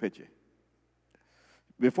Jesus in the picture.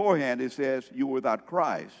 Beforehand, it says you were without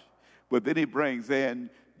Christ. But then he brings in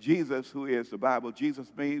Jesus, who is the Bible. Jesus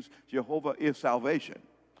means Jehovah is salvation.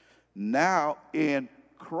 Now in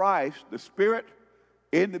Christ, the Spirit,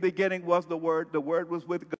 in the beginning was the Word. The Word was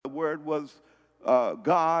with God. The Word was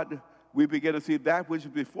God. We begin to see that which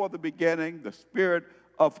is before the beginning, the Spirit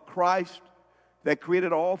of Christ that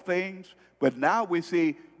created all things. But now we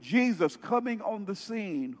see Jesus coming on the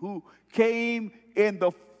scene, who came in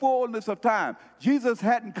the fullness of time. Jesus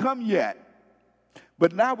hadn't come yet.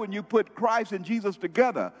 But now when you put Christ and Jesus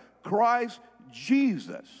together, Christ,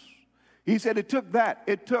 Jesus, he said it took that.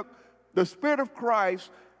 It took the Spirit of Christ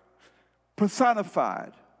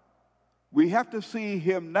personified. We have to see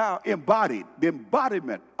him now embodied, the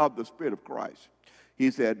embodiment of the Spirit of Christ. He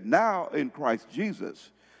said, now in Christ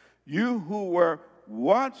Jesus, you who were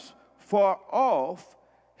once far off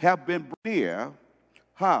have been brought near.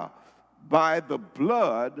 How? By the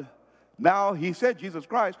blood. Now he said Jesus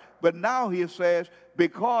Christ, but now he says,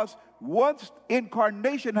 because once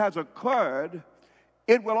incarnation has occurred,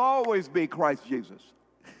 it will always be Christ Jesus.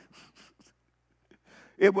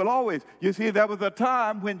 It will always. You see, there was a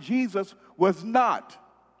time when Jesus was not.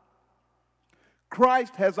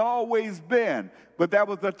 Christ has always been, but there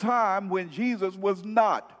was a time when Jesus was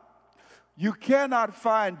not. You cannot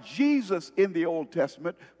find Jesus in the Old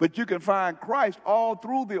Testament, but you can find Christ all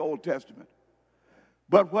through the Old Testament.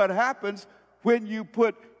 But what happens when you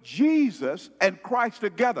put Jesus and Christ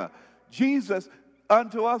together? Jesus,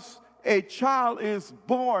 unto us a child is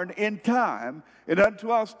born in time, and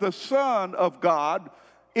unto us the Son of God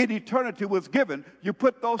in eternity was given. You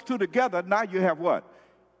put those two together, now you have what?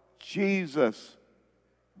 Jesus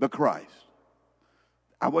the Christ.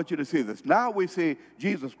 I want you to see this. Now we see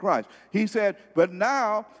Jesus Christ. He said, but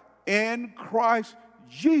now in Christ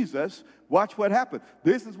Jesus, watch what happened.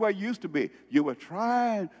 This is where you used to be. You were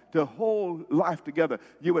trying to hold life together.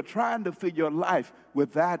 You were trying to fill your life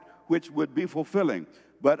with that which would be fulfilling.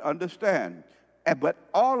 But understand, but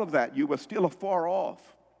all of that, you were still afar off.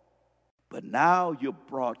 But now you're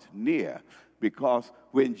brought near, because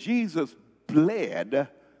when Jesus bled,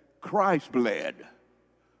 Christ bled.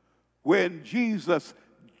 When Jesus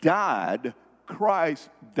died, Christ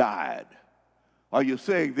died. Are you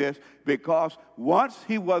saying this? Because once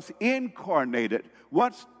he was incarnated,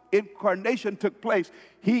 once incarnation took place,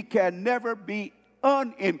 he can never be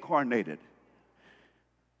unincarnated.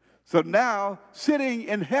 So now, sitting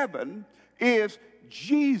in heaven is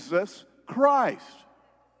Jesus Christ.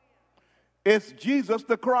 It's Jesus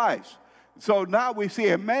the Christ. So now we see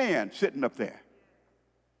a man sitting up there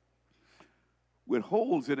with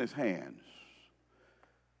holes in his hands,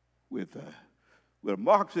 with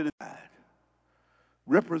marks in his side,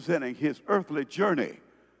 representing his earthly journey,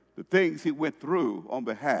 the things he went through on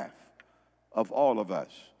behalf of all of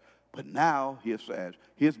us. But now, he says,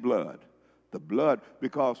 his blood, the blood,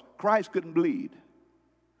 because Christ couldn't bleed.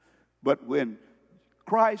 But when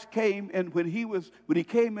Christ came, and when he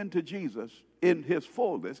came into Jesus in his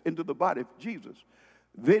fullness, into the body of Jesus,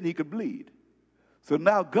 then he could bleed. So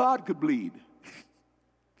now God could bleed.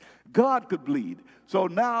 God could bleed. So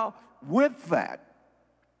now, with that,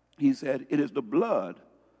 he said, it is the blood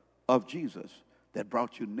of Jesus that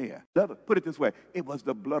brought you near. Put it this way, it was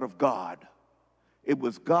the blood of God. It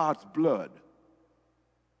was God's blood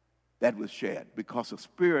that was shed, because the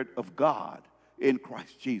Spirit of God in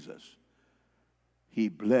Christ Jesus, he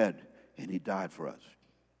bled and he died for us.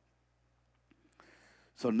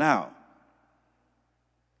 So now,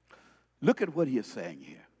 look at what he is saying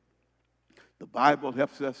here. The Bible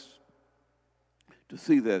helps us to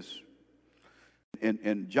see this.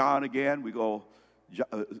 In John again, we go,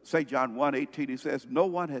 St. John 1:18, he says, no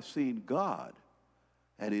one has seen God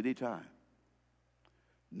at any time.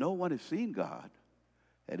 No one has seen God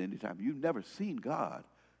at any time. You've never seen God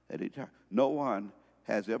at any time. No one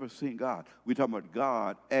has ever seen God. We're talking about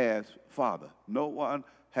God as Father. No one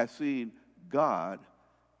has seen God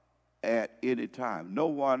at any time. No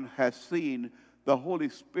one has seen the Holy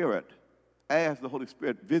Spirit as the Holy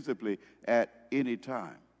Spirit visibly at any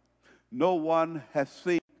time. No one has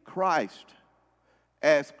seen Christ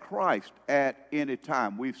as Christ at any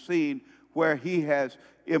time. We've seen where he has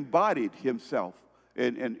embodied himself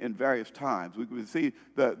in various times. We can see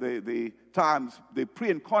the times, the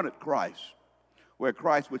pre-incarnate Christ, where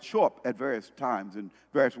Christ would show up at various times in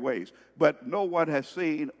various ways. But no one has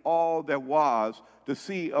seen all there was to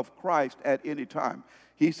see of Christ at any time.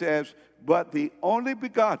 He says, but the only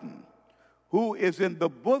begotten, who is in the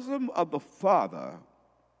bosom of the Father,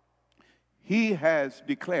 he has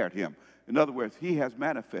declared him. In other words, he has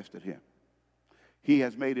manifested him. He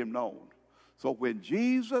has made him known. So when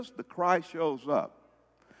Jesus the Christ shows up,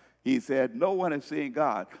 he said, no one has seen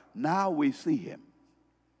God. Now we see him.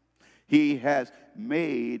 He has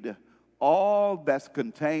made all that's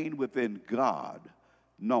contained within God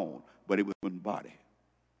known, but it was embodied.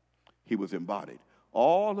 He was embodied.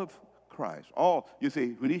 All of Christ, you see,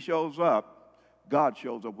 when he shows up, God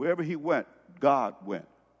shows up. Wherever he went, God went.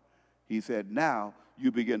 He said, now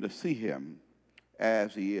you begin to see him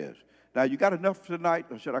as he is. Now, you got enough for tonight,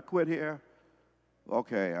 or should I quit here?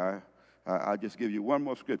 Okay, I'll just give you one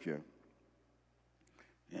more scripture,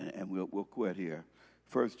 and we'll quit here.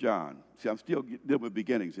 1 John. See, I'm still dealing with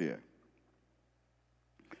beginnings here.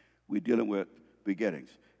 We're dealing with beginnings.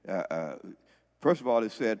 First of all,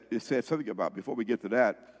 it said something about, before we get to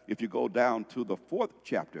that, if you go down to the 4th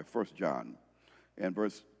chapter, 1 John, and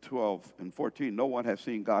verse 12 and 14, no one has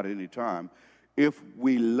seen God at any time. If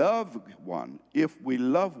we love one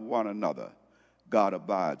another, God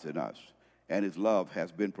abides in us, and his love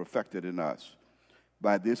has been perfected in us.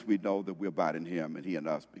 By this we know that we abide in him and he in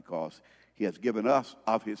us, because he has given us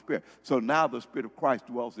of his Spirit. So now the Spirit of Christ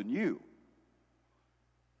dwells in you.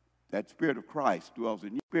 That Spirit of Christ dwells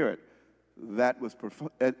in your spirit. that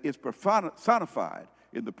is personified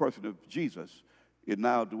in the person of Jesus. It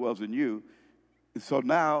now dwells in you. So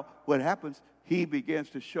now what happens, he begins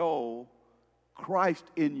to show Christ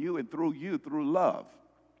in you and through you through love.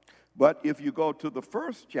 But if you go to the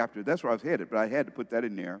first chapter, that's where I was headed, but I had to put that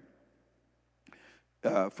in there.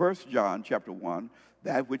 1 John chapter 1,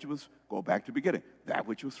 that which was, go back to the beginning, that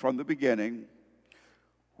which was from the beginning,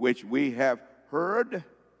 which we have heard,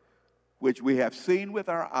 which we have seen with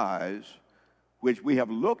our eyes, which we have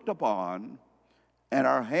looked upon, and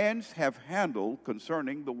our hands have handled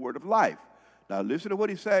concerning the word of life. Now listen to what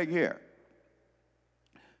he's saying here.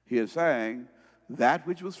 He is saying that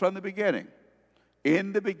which was from the beginning.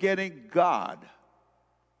 In the beginning, God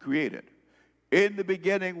created. In the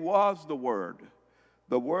beginning was the Word.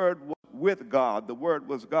 The Word was with God. The Word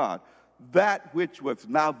was God. That which was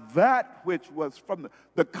from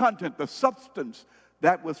the content, the substance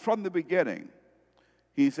that was from the beginning.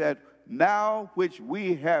 He said, now which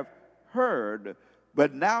we have heard,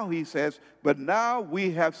 but now he says, but now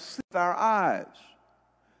we have seen with our eyes.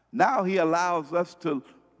 Now he allows us to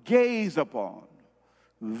gaze upon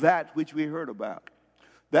that which we heard about.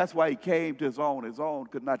 That's why he came to his own. His own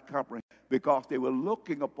could not comprehend because they were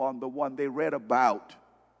looking upon the one they read about.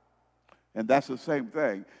 And that's the same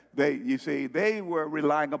thing. They were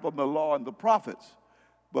relying upon the law and the prophets.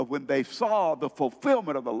 But when they saw the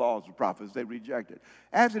fulfillment of the laws and prophets, they rejected.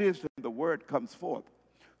 As it is, the word comes forth.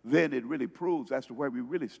 Then it really proves as to where we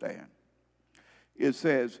really stand. It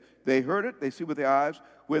says, they heard it, they see with their eyes.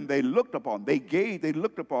 When they looked upon, they gazed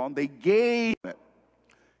it.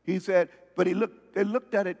 He said, but they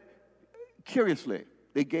looked at it curiously.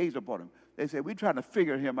 They gazed upon him. They said, we're trying to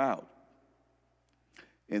figure him out.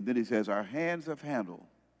 And then he says, our hands have handled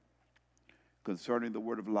concerning the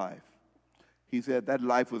word of life. He said that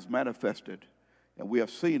life was manifested, and we have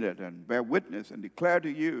seen it and bear witness and declare to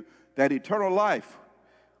you that eternal life,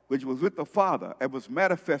 which was with the Father and was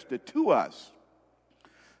manifested to us,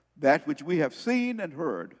 that which we have seen and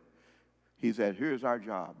heard. He said, here's our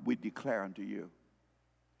job. We declare unto you.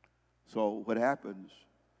 So what happens,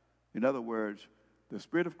 in other words, the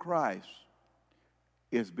Spirit of Christ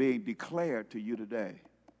is being declared to you today.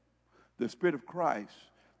 The Spirit of Christ,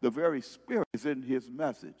 the very Spirit is in his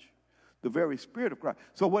message. The very Spirit of Christ.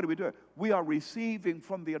 So what are we doing? We are receiving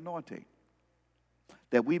from the anointing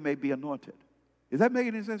that we may be anointed. Is that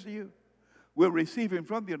making any sense to you? We're receiving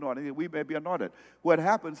from the anointing that we may be anointed. What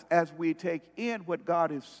happens as we take in what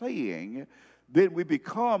God is saying, then we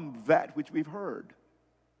become that which we've heard.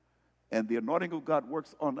 And the anointing of God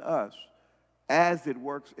works on us as it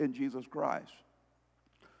works in Jesus Christ.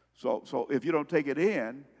 So if you don't take it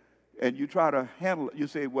in and you try to handle it, you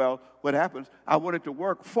say, well, what happens? I want it to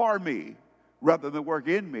work for me rather than work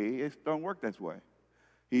in me. It don't work this way.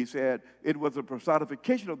 He said it was a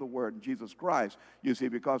personification of the Word in Jesus Christ. You see,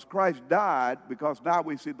 because Christ died, because now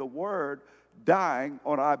we see the Word dying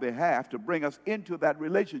on our behalf to bring us into that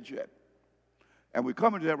relationship. And we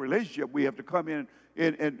come into that relationship, we have to come in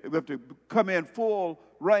and we have to come in full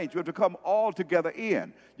range. We have to come all together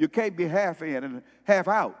in. You can't be half in and half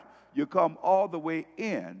out. You come all the way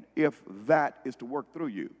in if that is to work through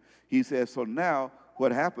you. He says, so now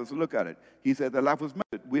what happens? Look at it. He said the life was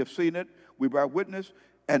made. We have seen it. We bear witness.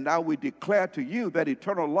 And now we declare to you that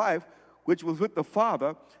eternal life, which was with the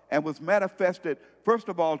Father and was manifested, first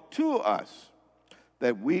of all, to us,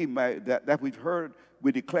 that we've heard,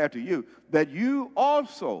 we declare to you, that you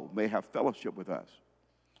also may have fellowship with us.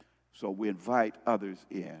 So we invite others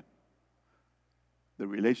in the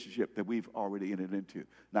relationship that we've already entered into.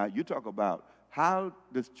 Now, you talk about how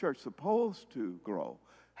this church supposed to grow.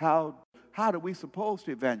 How do we supposed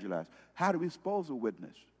to evangelize? How do we supposed to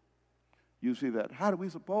witness? You see that? How do we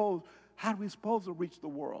supposed to reach the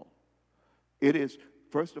world? It is,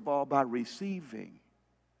 first of all, by receiving.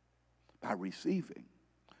 By receiving.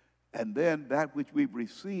 And then that which we've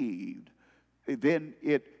received, then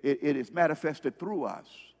it is manifested through us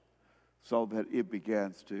so that it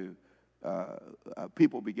begins to,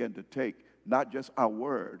 people begin to take not just our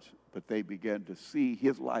words, but they begin to see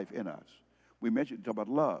his life in us. We mentioned about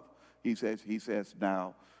love. He says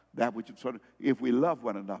now, that which sort of, if we love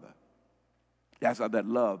one another, that's how that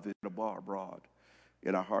love is abroad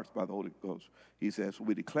in our hearts by the Holy Ghost. He says,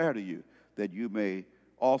 we declare to you that you may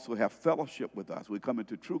also have fellowship with us. We come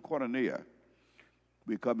into true koinonia.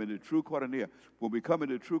 We come into true koinonia. When we come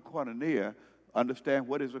into true koinonia, understand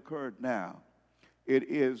what has occurred now. It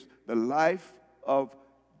is the life of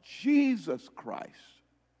Jesus Christ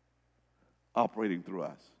operating through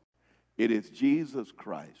us. It is Jesus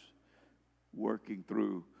Christ working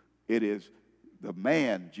through. It is the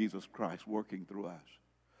man Jesus Christ working through us.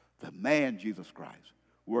 The man Jesus Christ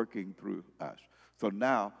working through us. So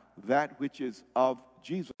now that which is of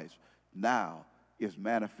Jesus now is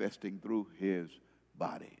manifesting through his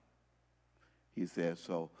body. He says,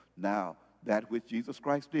 so now that which Jesus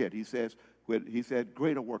Christ did, he says, when he said,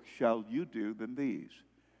 greater work shall you do than these,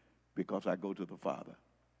 because I go to the Father.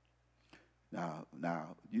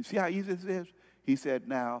 Now, you see how easy this is? He said,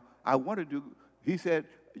 now, I want to do, he said,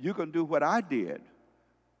 you can do what I did,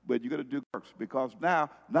 but you're going to do works, because now,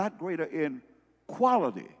 not greater in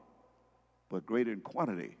quality, but greater in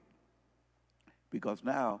quantity. Because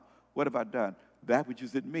now, what have I done? That which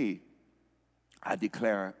is in me, I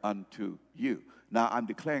declare unto you. Now, I'm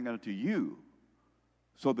declaring unto you,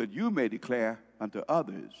 so that you may declare unto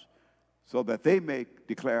others, so that they may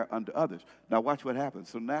declare unto others. Now watch what happens.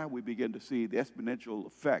 So now we begin to see the exponential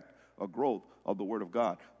effect or growth of the Word of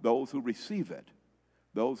God. Those who receive it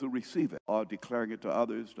are declaring it to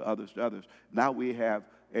others, to others, to others. Now we have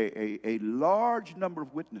a large number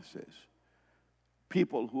of witnesses,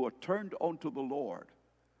 people who are turned onto the Lord,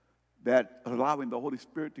 that allowing the Holy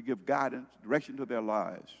Spirit to give guidance, direction to their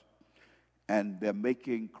lives, and they're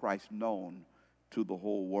making Christ known to the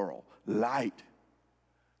whole world. Light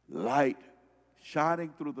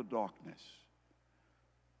shining through the darkness,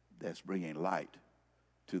 that's bringing light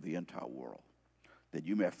to the entire world. That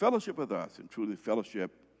you may have fellowship with us, and truly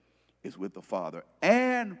fellowship is with the Father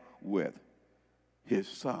and with his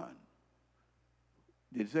Son.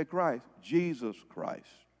 Did he say Christ? Jesus Christ.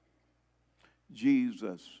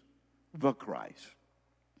 Jesus the Christ.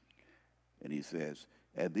 And he says,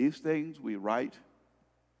 and these things we write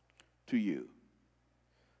to you,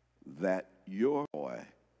 that your joy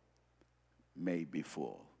may be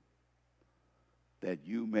full. That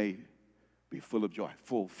you may be full of joy,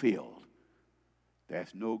 fulfilled.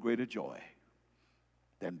 There's no greater joy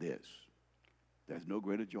than this. There's no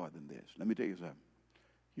greater joy than this. Let me tell you something.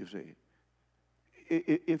 You see,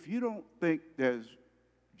 if you don't think there's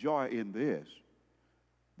joy in this,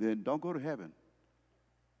 then don't go to heaven.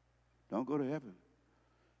 Don't go to heaven.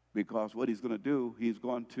 Because what he's going to do, he's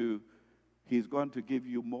going to give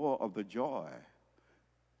you more of the joy,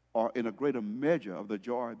 or in a greater measure of the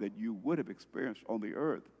joy that you would have experienced on the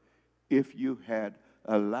earth if you had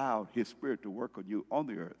allowed his Spirit to work on you on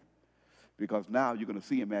the earth. Because now you're going to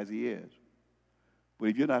see him as he is. But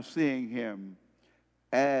if you're not seeing him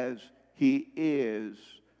as he is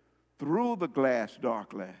through the glass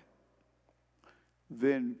darkly,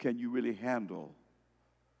 then can you really handle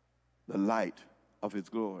the light of his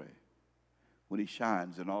glory when he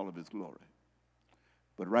shines in all of his glory?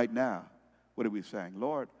 But right now, what are we saying?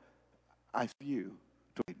 Lord, I see you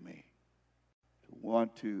to lead me, to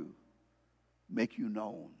want to make you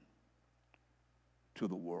known to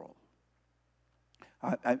the world.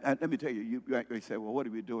 Let me tell you, you say, well, what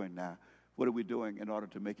are we doing now? What are we doing in order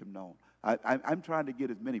to make him known? I'm trying to get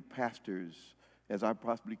as many pastors as I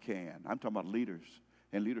possibly can. I'm talking about leaders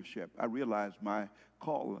and leadership. I realize my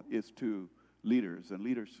call is to leaders and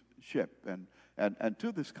leadership and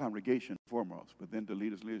to this congregation foremost, but then to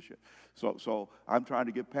leaders and leadership. So I'm trying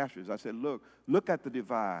to get pastors. I said, look at the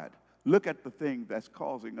divide. Look at the thing that's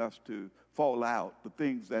causing us to fall out, the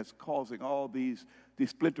things that's causing all these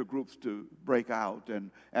splinter groups to break out, and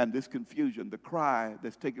this confusion, the cry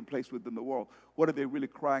that's taking place within the world. What are they really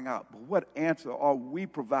crying out? But what answer are we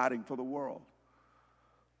providing for the world?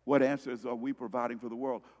 What answers are we providing for the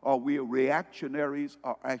world? Are we reactionaries,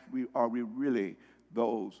 or are we really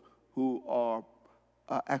those who are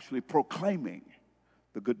actually proclaiming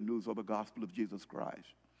the good news of the gospel of Jesus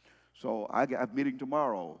Christ? So I have a meeting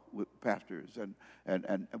tomorrow with pastors and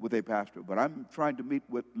with a pastor, but I'm trying to meet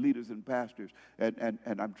with leaders and pastors, and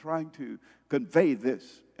I'm trying to convey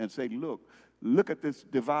this and say, look at this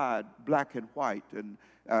divide, black and white, and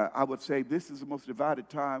I would say this is the most divided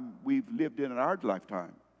time we've lived in our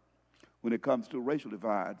lifetime when it comes to racial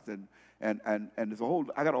divides, and there's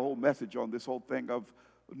I got a whole message on this whole thing of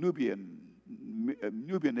Nubianism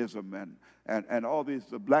and all this.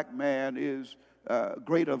 The black man is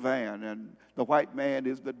greater than, and the white man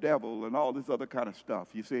is the devil, and all this other kind of stuff.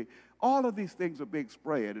 You see, all of these things are being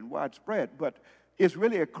spread and widespread, but it's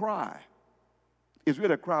really a cry. It's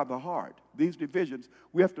really a cry of the heart. These divisions,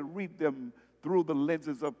 we have to read them through the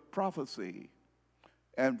lenses of prophecy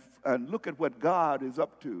and look at what God is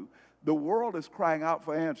up to. The world is crying out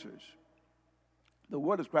for answers. The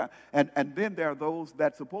world is crying. And then there are those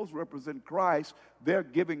that supposed to represent Christ. They're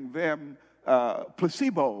giving them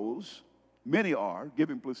placebos. Many are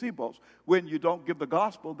giving placebos. When you don't give the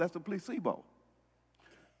gospel, that's a placebo.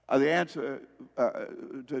 The answer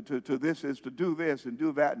to this is to do this and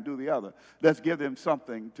do that and do the other. Let's give them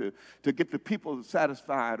something to get the people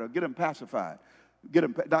satisfied or get them pacified. Get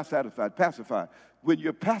them not satisfied, pacified. When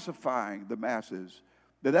you're pacifying the masses,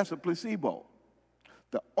 then that's a placebo.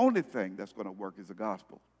 The only thing that's going to work is the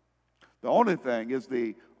gospel. The only thing is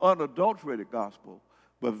the unadulterated gospel.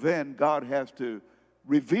 But then God has to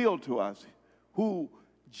reveal to us who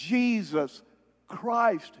Jesus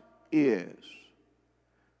Christ is.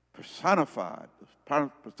 Personified, the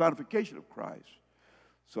personification of Christ,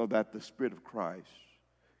 so that the Spirit of Christ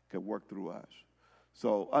can work through us.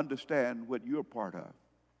 So understand what you're part of.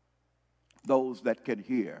 Those that can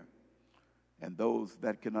hear, and those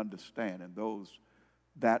that can understand, and those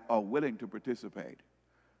that are willing to participate.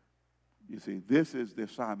 You see, this is the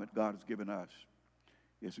assignment God has given us,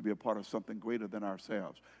 is to be a part of something greater than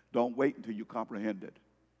ourselves. Don't wait until you comprehend it,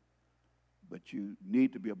 but you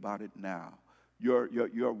need to be about it now. Your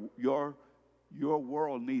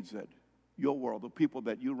world needs it. Your world, the people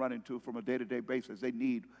that you run into from a day-to-day basis, they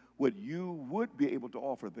need what you would be able to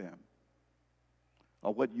offer them,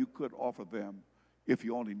 or what you could offer them if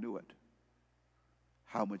you only knew it.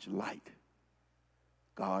 How much light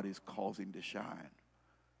God is causing to shine.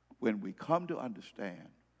 When we come to understand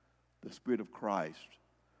the Spirit of Christ,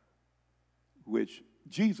 which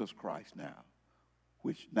Jesus Christ now,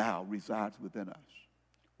 which now resides within us,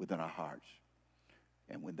 within our hearts.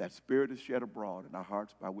 And when that Spirit is shed abroad in our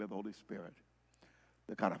hearts by way of the Holy Spirit,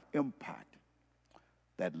 the kind of impact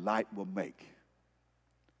that light will make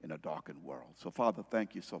in a darkened world. So, Father,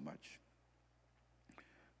 thank you so much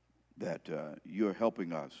that you're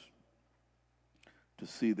helping us to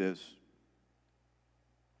see this.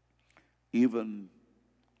 Even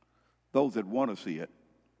those that want to see it,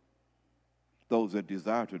 those that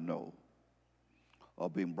desire to know, are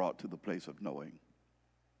being brought to the place of knowing.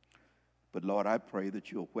 But Lord, I pray that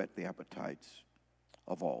you'll whet the appetites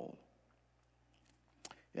of all.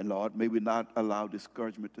 And Lord, may we not allow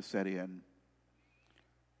discouragement to set in,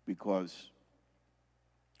 because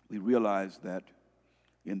we realize that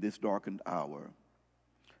in this darkened hour,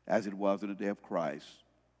 as it was in the day of Christ,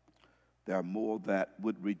 there are more that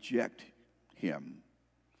would reject him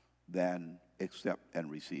than accept and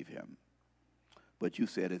receive him. But you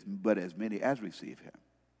said, but as many as receive him,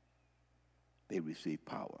 they receive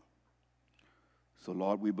power. So,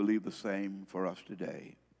 Lord, we believe the same for us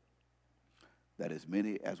today, that as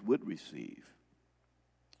many as would receive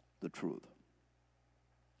the truth,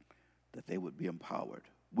 that they would be empowered,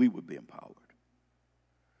 we would be empowered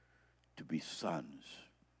to be sons,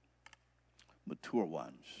 mature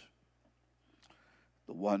ones,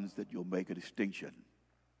 the ones that you'll make a distinction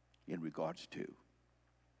in regards to,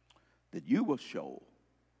 that you will show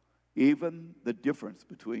even the difference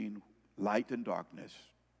between light and darkness,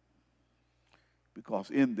 because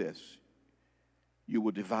in this you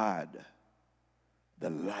will divide the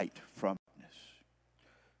light from darkness,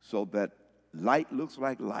 so that light looks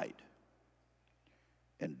like light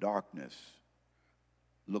and darkness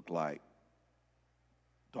look like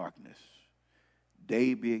darkness,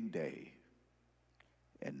 day being day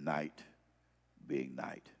and night being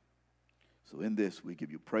night. So in this we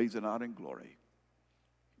give you praise and honor and glory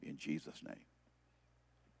in Jesus' name.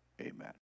 Amen.